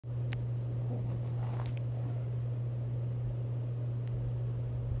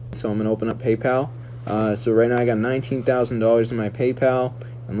So I'm going to open up PayPal. So right now I got $19,000 in my PayPal,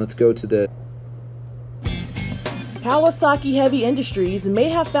 and let's go to the Kawasaki Heavy Industries may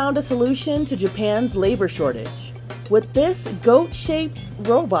have found a solution to Japan's labor shortage with this goat-shaped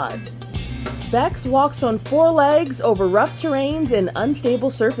robot. Bex walks on 4 legs over rough terrains and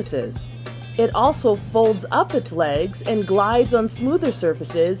unstable surfaces. It also folds up its legs and glides on smoother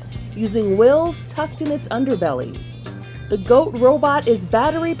surfaces using wheels tucked in its underbelly. The goat robot is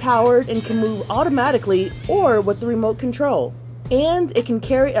battery powered and can move automatically or with the remote control, and it can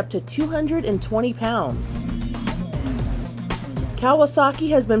carry up to 220 pounds. Kawasaki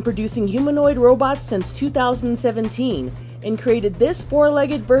has been producing humanoid robots since 2017 and created this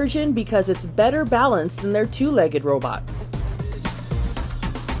 4-legged version because it's better balanced than their 2-legged robots.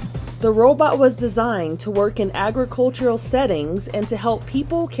 The robot was designed to work in agricultural settings and to help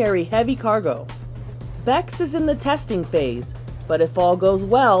people carry heavy cargo. Bex is in the testing phase, but if all goes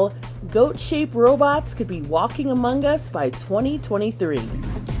well, goat-shaped robots could be walking among us by 2023.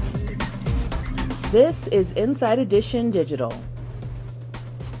 This is Inside Edition Digital.